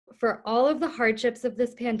for all of the hardships of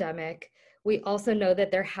this pandemic, we also know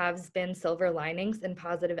that there has been silver linings and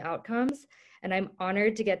positive outcomes, and I'm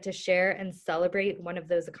honored to get to share and celebrate one of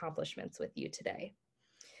those accomplishments with you today.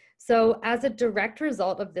 So as a direct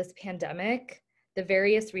result of this pandemic, the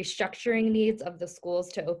various restructuring needs of the schools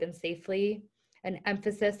to open safely, an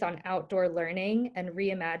emphasis on outdoor learning and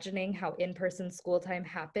reimagining how in-person school time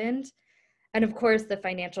happened, and of course, the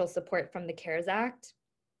financial support from the CARES Act,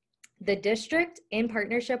 the district, in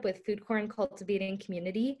partnership with Food Corps and Cultivating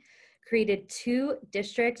Community, created 2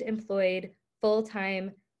 district-employed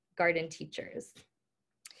full-time garden teachers.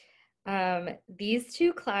 These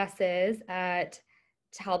 2 classes at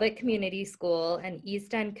Talbot Community School and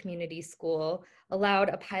East End Community School allowed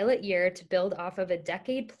a pilot year to build off of a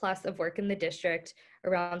decade plus of work in the district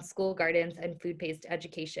around school gardens and food-based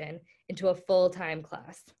education into a full-time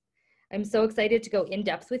class. I'm so excited to go in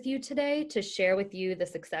depth with you today to share with you the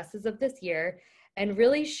successes of this year and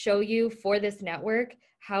really show you for this network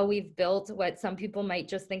how we've built what some people might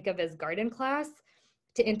just think of as garden class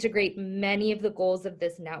to integrate many of the goals of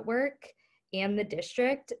this network and the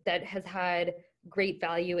district that has had great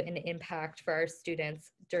value and impact for our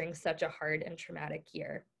students during such a hard and traumatic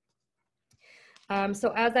year.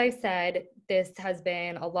 So as I said, this has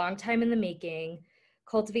been a long time in the making.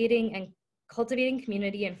 Cultivating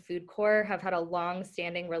Community and Food Corps have had a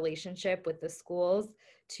long-standing relationship with the schools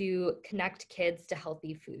to connect kids to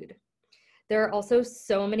healthy food. There are also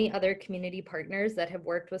so many other community partners that have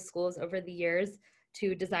worked with schools over the years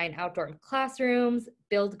to design outdoor classrooms,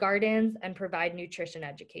 build gardens, and provide nutrition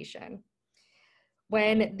education.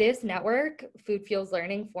 When this network, Food Fuels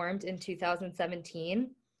Learning, formed in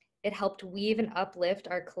 2017, it helped weave and uplift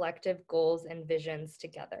our collective goals and visions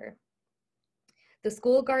together. The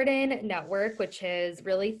School Garden Network, which has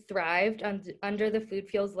really thrived under the Food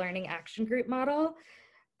Fuels Learning Action Group model,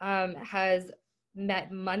 has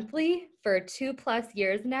met monthly for 2+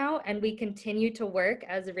 years now, and we continue to work,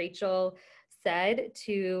 as Rachel said,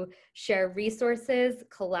 to share resources,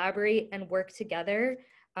 collaborate, and work together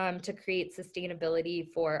to create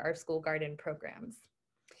sustainability for our school garden programs.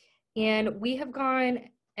 And we have gone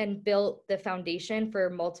and built the foundation for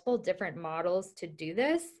multiple different models to do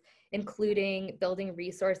this, including building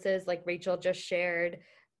resources like Rachel just shared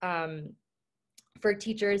for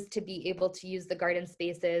teachers to be able to use the garden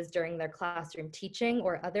spaces during their classroom teaching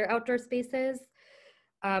or other outdoor spaces.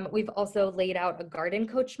 We've also laid out a garden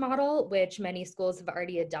coach model, which many schools have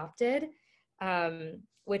already adopted,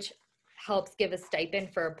 which helps give a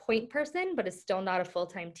stipend for a point person, but is still not a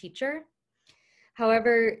full-time teacher.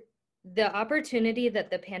 However, the opportunity that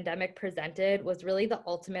the pandemic presented was really the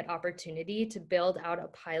ultimate opportunity to build out a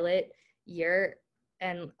pilot year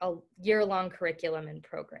and a year-long curriculum and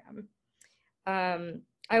program.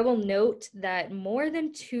 I will note that more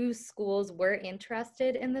than 2 schools were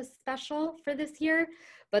interested in this special for this year,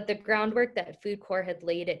 but the groundwork that Food Corps had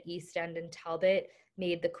laid at East End and Talbot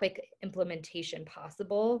made the quick implementation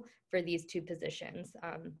possible for these 2 positions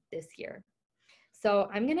this year. So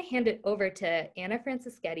I'm going to hand it over to Anna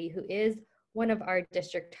Francischetti, who is one of our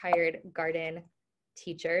district hired garden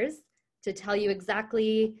teachers, to tell you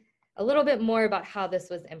exactly a little bit more about how this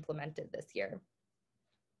was implemented this year.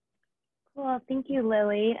 Cool, thank you,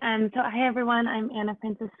 Lily. So hi everyone, I'm Anna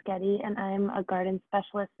Francischetti and I'm a garden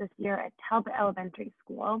specialist this year at Talbot Elementary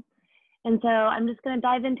School. And so I'm just going to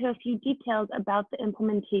dive into a few details about the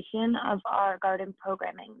implementation of our garden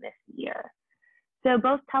programming this year. So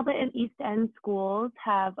both Talbot and East End schools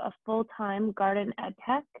have a full-time garden ed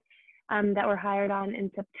tech that were hired on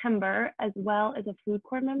in September, as well as a Food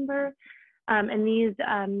Corps member. And these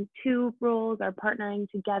 2 roles are partnering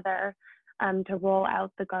together to roll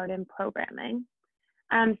out the garden programming.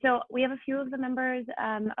 So we have a few of the members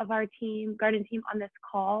of our garden team on this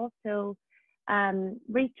call. So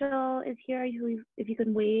Rachel is here, if you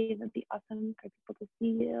can wave, that'd be awesome for people to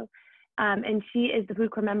see you. And she is the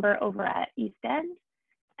Food Corps member over at East End.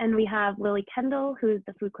 And we have Lily Kendall, who is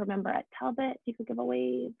the Food Corps member at Talbot. If you could give a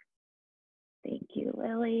wave. Thank you,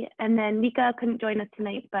 Lily. And then Mika couldn't join us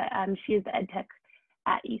tonight, but she is the ed tech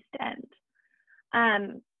at East End.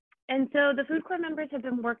 And so the Food Corps members have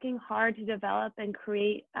been working hard to develop and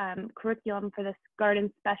create curriculum for this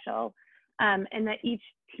garden special, and that each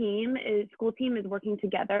school team is working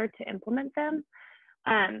together to implement them.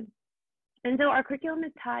 And so our curriculum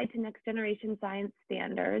is tied to next generation science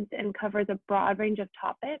standards and covers a broad range of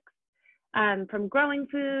topics, from growing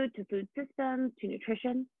food to food systems to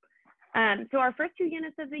nutrition. So our first 2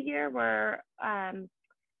 units of the year were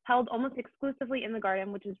held almost exclusively in the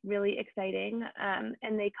garden, which is really exciting.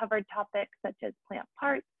 And they covered topics such as plant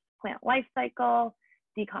parts, plant life cycle,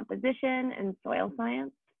 decomposition, and soil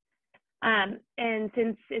science. And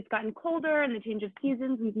since it's gotten colder and the change of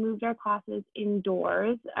seasons, we've moved our classes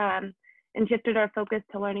indoors and shifted our focus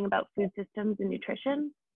to learning about food systems and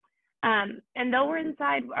nutrition. And though we're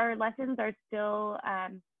inside, our lessons are still,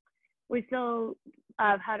 we still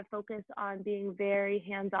have had to focus on being very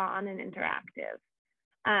hands-on and interactive,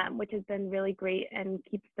 which has been really great and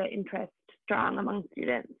keeps the interest strong among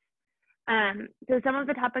students. So some of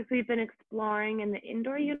the topics we've been exploring in the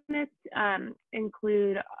indoor units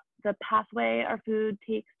include the pathway our food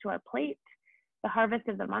takes to our plate, the Harvest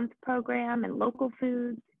of the Month program and local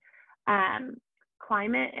foods,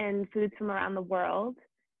 climate and foods from around the world,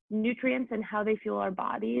 nutrients and how they fuel our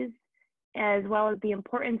bodies, as well as the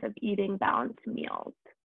importance of eating balanced meals.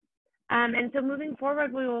 And so moving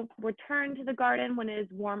forward, we will return to the garden when it is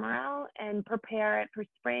warmer out and prepare it for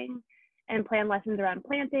spring and plan lessons around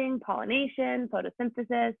planting, pollination,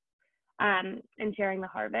 photosynthesis, and sharing the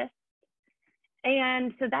harvest.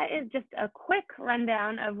 And so that is just a quick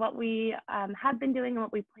rundown of what we have been doing and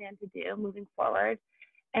what we plan to do moving forward.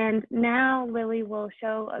 And now Lily will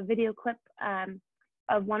show a video clip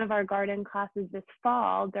of one of our garden classes this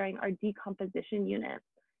fall during our decomposition unit.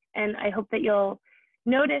 And I hope that you'll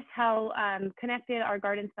notice how connected our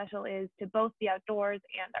garden special is to both the outdoors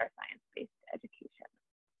and our science-based education.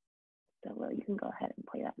 So Lily, you can go ahead and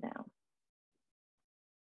play that now.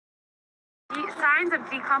 The signs of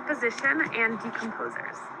decomposition and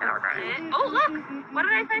decomposers in our garden. Oh, look! What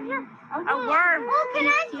did I find here? A worm. Oh, can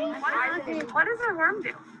I see? What does a worm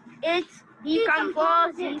do? It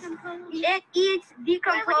decomposes. It eats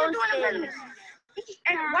decomposed things.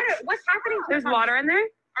 And what's happening? There's water in there?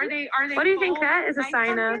 Are they what do you think that is a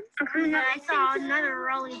sign of? And I saw another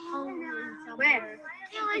rolling hole somewhere.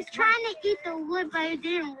 It was trying to eat the wood, but it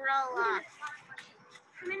didn't roll up.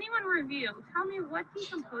 Can anyone review? Tell me what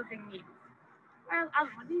decomposing means. What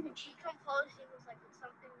do you think? Decomposing is like when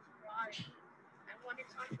something's rotting, and when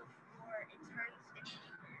it's on the floor, it turns into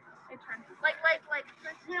It turns like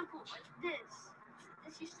for example, like this.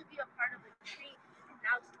 This used to be a part of a tree, and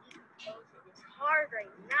now it's decomposing. It's hard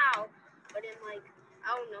right now, but in like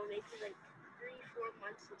I don't know, maybe like 3-4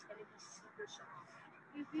 months, it's gonna be super soft.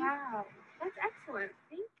 Wow, that's excellent.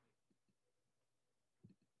 Thank you.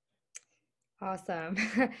 Awesome.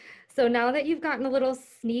 So now that you've gotten a little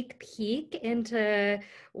sneak peek into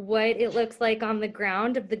what it looks like on the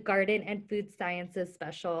ground of the Garden and Food Sciences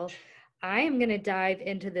special, I am going to dive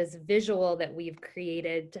into this visual that we've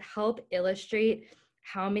created to help illustrate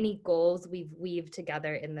how many goals we've weaved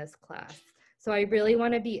together in this class. So I really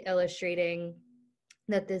want to be illustrating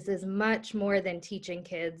that this is much more than teaching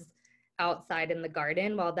kids outside in the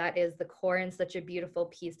garden. While that is the core and such a beautiful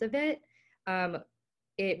piece of it,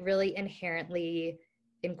 it really inherently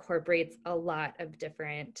incorporates a lot of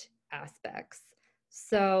different aspects.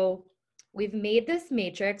 So we've made this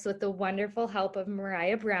matrix with the wonderful help of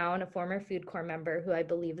Mariah Brown, a former Food Corps member who I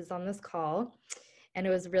believe is on this call. And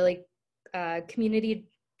it was really a community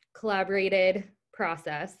collaborated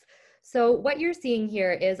process. So what you're seeing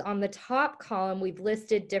here is on the top column, we've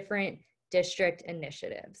listed different district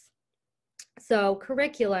initiatives. So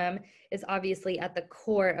curriculum is obviously at the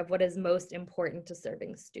core of what is most important to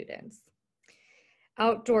serving students.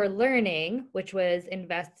 Outdoor learning, which was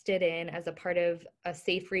invested in as a part of a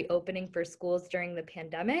safe reopening for schools during the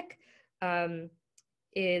pandemic,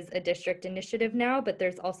 is a district initiative now, but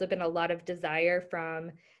there's also been a lot of desire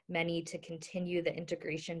from many to continue the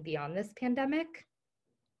integration beyond this pandemic.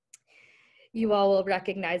 You all will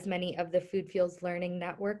recognize many of the Food Fuels Learning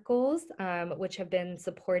Network goals, which have been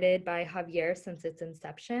supported by Javier since its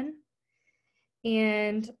inception.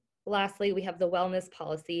 And lastly, we have the wellness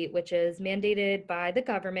policy, which is mandated by the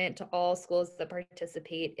government to all schools that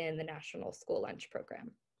participate in the National School Lunch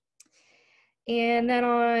Program. And then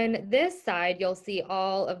on this side, you'll see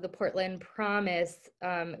all of the Portland Promise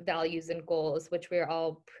values and goals, which we're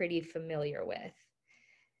all pretty familiar with.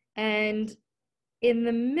 And in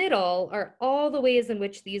the middle are all the ways in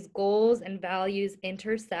which these goals and values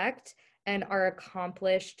intersect and are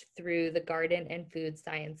accomplished through the Garden and Food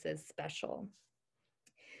Sciences special.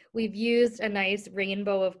 We've used a nice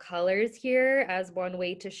rainbow of colors here as one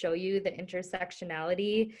way to show you the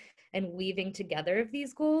intersectionality and weaving together of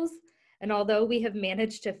these goals. And although we have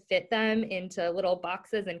managed to fit them into little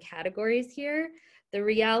boxes and categories here, the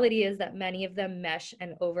reality is that many of them mesh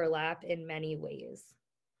and overlap in many ways.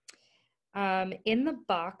 In the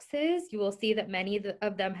boxes, you will see that many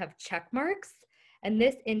of them have check marks, and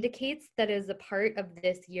this indicates that it is a part of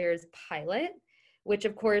this year's pilot, which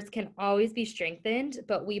of course can always be strengthened,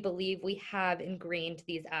 but we believe we have ingrained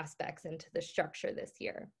these aspects into the structure this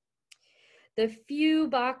year. The few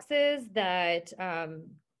boxes that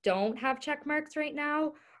don't have check marks right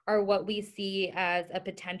now are what we see as a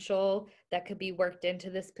potential that could be worked into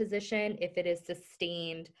this position if it is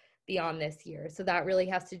sustained beyond this year. So that really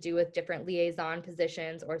has to do with different liaison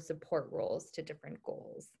positions or support roles to different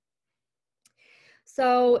goals.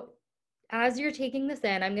 So as you're taking this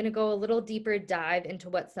in, I'm going to go a little deeper dive into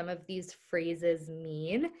what some of these phrases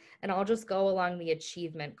mean, and I'll just go along the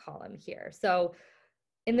achievement column here. So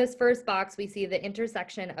in this first box, we see the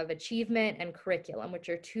intersection of achievement and curriculum, which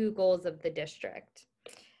are two goals of the district.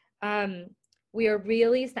 We are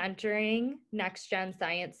really centering next-gen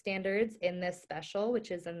science standards in this special,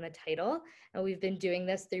 which is in the title, and we've been doing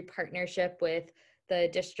this through partnership with the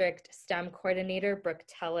district STEM coordinator, Brooke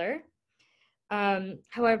Teller.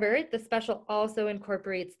 However, the special also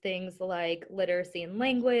incorporates things like literacy and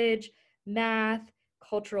language, math,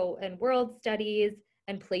 cultural and world studies,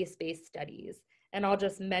 and place-based studies. And I'll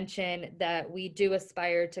just mention that we do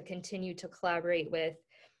aspire to continue to collaborate with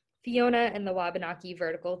Fiona and the Wabanaki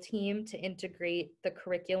Vertical team to integrate the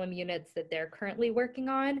curriculum units that they're currently working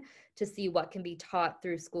on to see what can be taught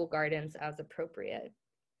through school gardens as appropriate.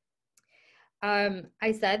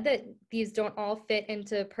 I said that these don't all fit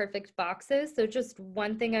into perfect boxes. So just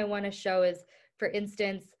one thing I want to show is, for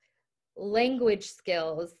instance, language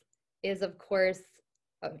skills is of course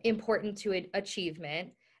important to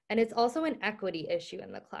achievement, and it's also an equity issue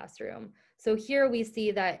in the classroom. So here we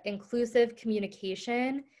see that inclusive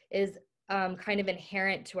communication is kind of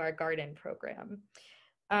inherent to our garden program.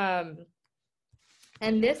 And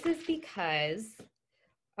this is because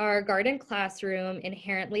our garden classroom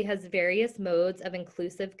inherently has various modes of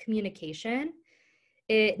inclusive communication.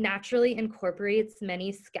 It naturally incorporates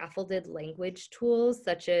many scaffolded language tools,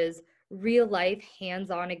 such as real-life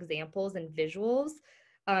hands-on examples and visuals,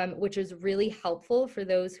 which is really helpful for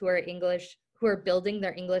those who are building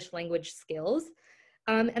their English language skills.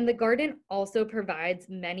 And the garden also provides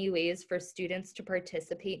many ways for students to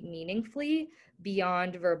participate meaningfully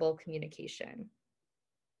beyond verbal communication.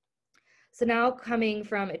 So now coming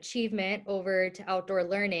from achievement over to outdoor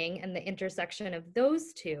learning and the intersection of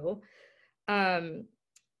those two,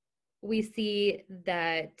 we see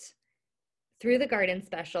that through the garden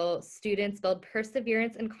special, students build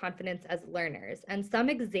perseverance and confidence as learners. And some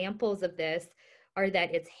examples of this are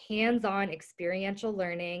that it's hands-on experiential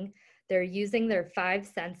learning, they're using their 5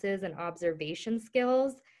 senses and observation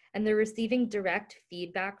skills, and they're receiving direct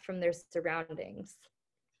feedback from their surroundings.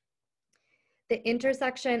 The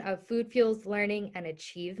intersection of food fuels learning and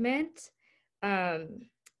achievement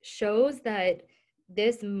shows that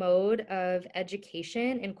this mode of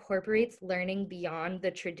education incorporates learning beyond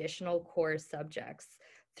the traditional core subjects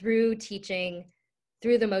through teaching,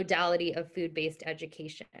 through the modality of food-based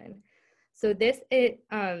education. So this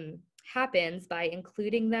happens by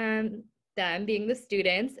including them being the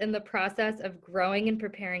students in the process of growing and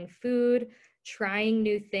preparing food, trying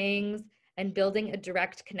new things, and building a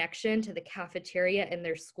direct connection to the cafeteria in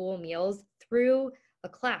their school meals through a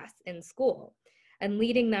class in school, and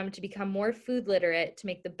leading them to become more food literate to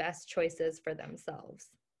make the best choices for themselves.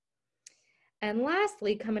 And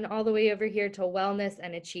lastly, coming all the way over here to wellness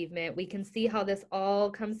and achievement, we can see how this all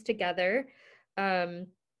comes together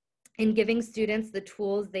in giving students the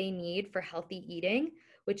tools they need for healthy eating,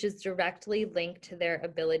 which is directly linked to their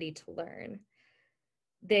ability to learn.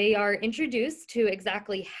 They are introduced to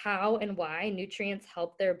exactly how and why nutrients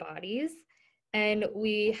help their bodies, and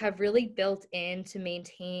we have really built in to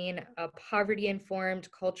maintain a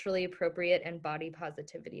poverty-informed, culturally appropriate, and body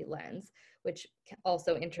positivity lens, which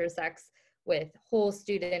also intersects with whole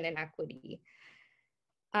student and equity.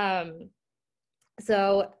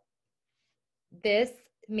 So this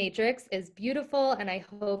matrix is beautiful, and I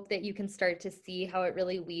hope that you can start to see how it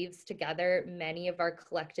really weaves together many of our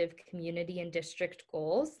collective community and district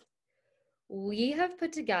goals. We have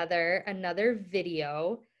put together another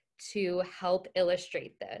video to help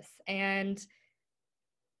illustrate this, and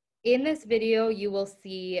in this video you will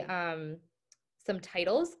see some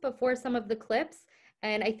titles before some of the clips,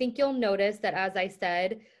 and I think you'll notice that, as I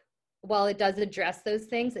said, while it does address those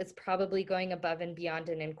things, it's probably going above and beyond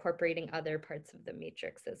and incorporating other parts of the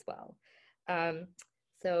matrix as well.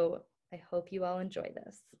 So I hope you all enjoy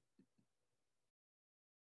this.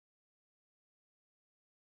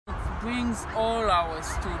 It brings all our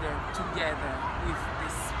students together with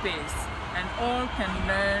this space, and all can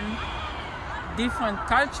learn different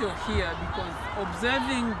culture here, because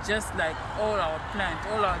observing just like all our plants,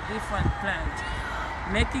 all our different plants,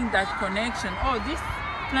 making that connection, oh, this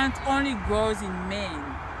plant only grows in Maine,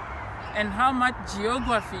 and how much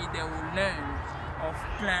geography they will learn of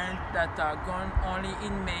plants that are grown only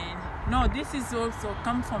in Maine. No, this is also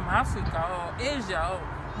come from Africa or Asia,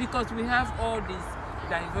 because we have all this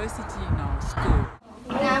diversity in our school.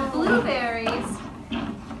 Now blueberries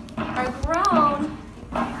are grown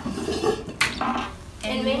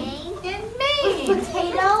in Maine. In Maine.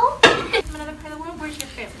 Potato. From another part of the world. Where's your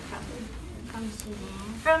family from? From Sudan.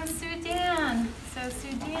 From Sudan. So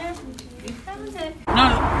Sudan, we found it. No,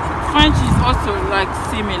 French is also like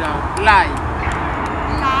similar, like.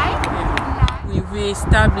 Like? Yeah. We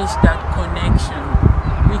establish that connection.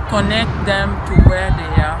 We connect them to where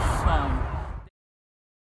they are from.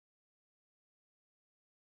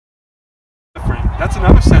 That's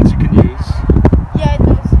another sense you can use. Yeah, it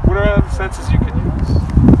does. What are other senses you can use?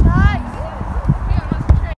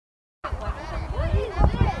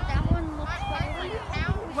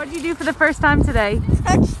 What did you do for the first time today?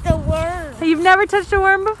 Touch the worm. You've never touched a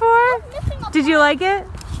worm before? Did you like it?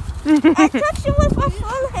 I touched it with my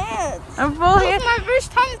full hand. A full It hand? was my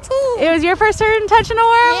first time too. It was your first time touching a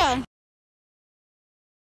worm? Yeah.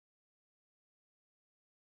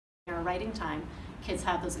 During writing time, kids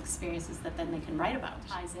have those experiences that then they can write about.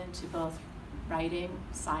 Ties into both writing,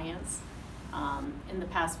 science. In the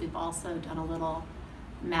past, we've also done a little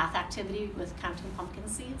math activity with counting pumpkin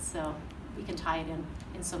seeds, so we can tie it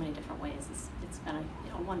in so many different ways. It's been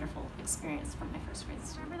a wonderful experience for my first grade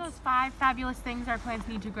students. Remember those 5 fabulous things our plants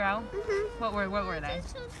need to grow? What were they?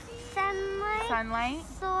 Sunlight. Sunlight,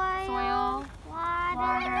 Soil.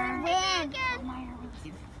 water, Wind.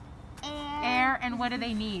 air, and what do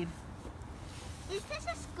they need? Is this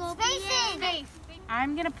a scorpion? Space.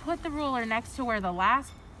 I'm gonna put the ruler next to where the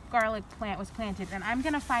last garlic plant was planted, and I'm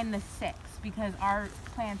gonna find the 6 because our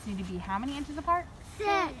plants need to be how many inches apart?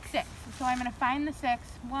 6. So I'm gonna find the 6.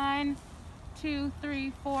 1, 2,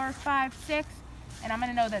 3, 4, 5, 6, and I'm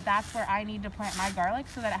gonna know that that's where I need to plant my garlic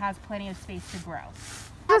so that it has plenty of space to grow.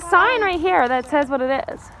 There's a sign right here that says what it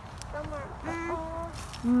is.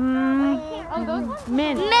 Oh, those ones?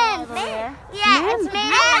 Mint. Mint. Yeah, it's mint.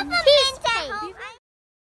 I have a mint at home.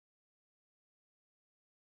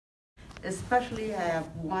 Especially I have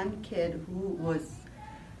one kid who was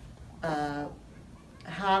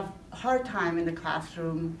have a hard time in the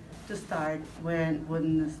classroom to start when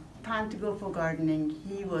it's time to go for gardening.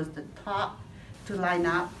 He was the top to line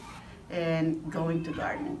up and going to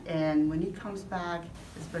garden. And when he comes back,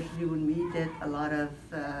 especially when we did a lot of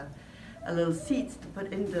a little seeds to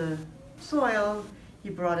put in the soil, he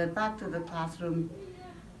brought it back to the classroom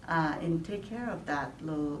and take care of that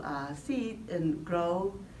little seed and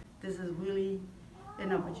grow. This is really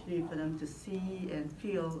an opportunity for them to see and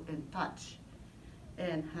feel and touch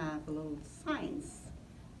and have a little science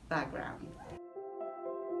background.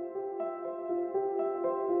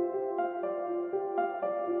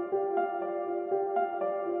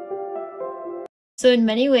 So in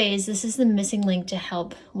many ways, this is the missing link to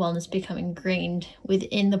help wellness become ingrained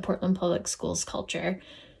within the Portland Public Schools culture.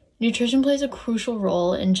 Nutrition plays a crucial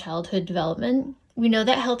role in childhood development. We know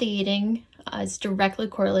that healthy eating is directly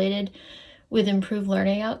correlated with improved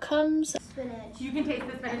learning outcomes. Spinach. You can taste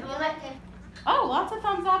the spinach a little bit. Oh, lots of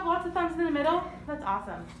thumbs up, lots of thumbs in the middle. That's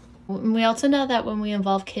awesome. We also know that when we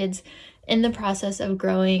involve kids in the process of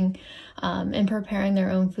growing and preparing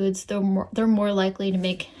their own foods, they're more likely to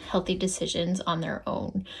make healthy decisions on their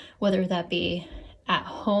own, whether that be at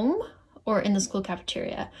home or in the school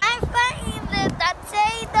cafeteria. I'm finding the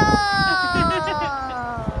potato.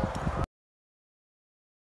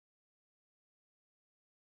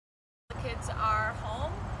 Kids are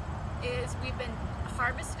home is we've been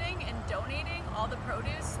harvesting and donating all the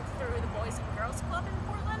produce through the Boys and Girls Club in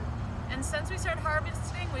Portland, and since we started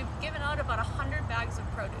harvesting, we've given out about 100 bags of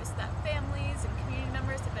produce that families and community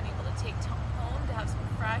members have been able to take home to have some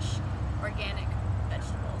fresh organic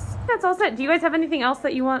vegetables. That's all set. Do you guys have anything else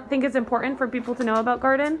that you think is important for people to know about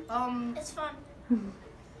garden? It's fun.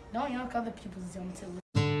 Knowing other people's young too.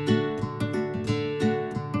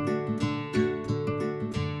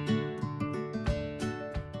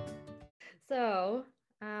 So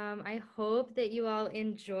I hope that you all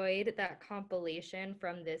enjoyed that compilation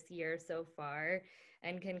from this year so far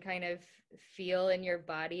and can kind of feel in your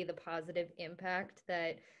body the positive impact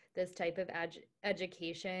that this type of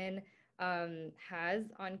education has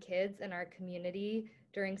on kids in our community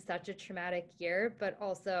during such a traumatic year, but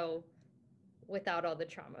also without all the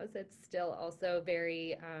traumas. It's still also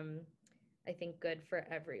very, I think, good for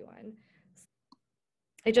everyone.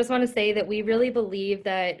 I just want to say that we really believe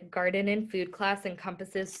that garden and food class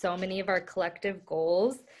encompasses so many of our collective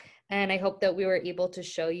goals, and I hope that we were able to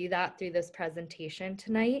show you that through this presentation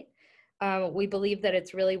tonight. We believe that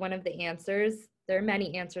it's really one of the answers. There are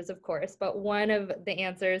many answers, of course, but one of the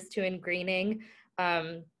answers to ingraining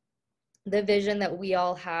the vision that we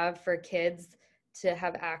all have for kids to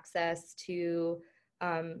have access to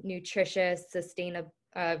nutritious, sustainable,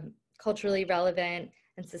 culturally relevant,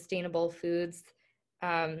 and sustainable foods,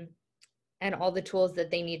 and all the tools that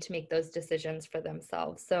they need to make those decisions for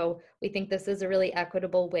themselves. So we think this is a really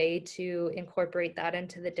equitable way to incorporate that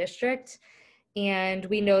into the district. And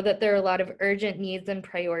we know that there are a lot of urgent needs and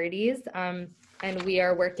priorities, and we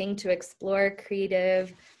are working to explore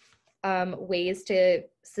creative ways to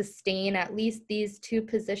sustain at least these 2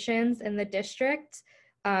 positions in the district.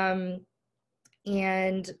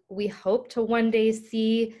 And we hope to one day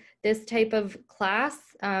see this type of class,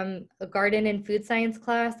 a garden and food science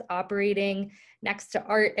class, operating next to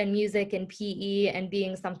art and music and PE, and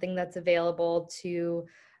being something that's available to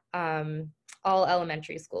all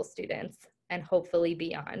elementary school students and hopefully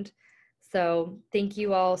beyond. So thank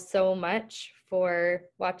you all so much for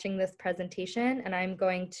watching this presentation, and I'm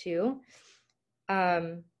going to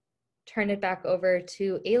turn it back over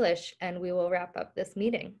to Ailish, and we will wrap up this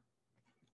meeting.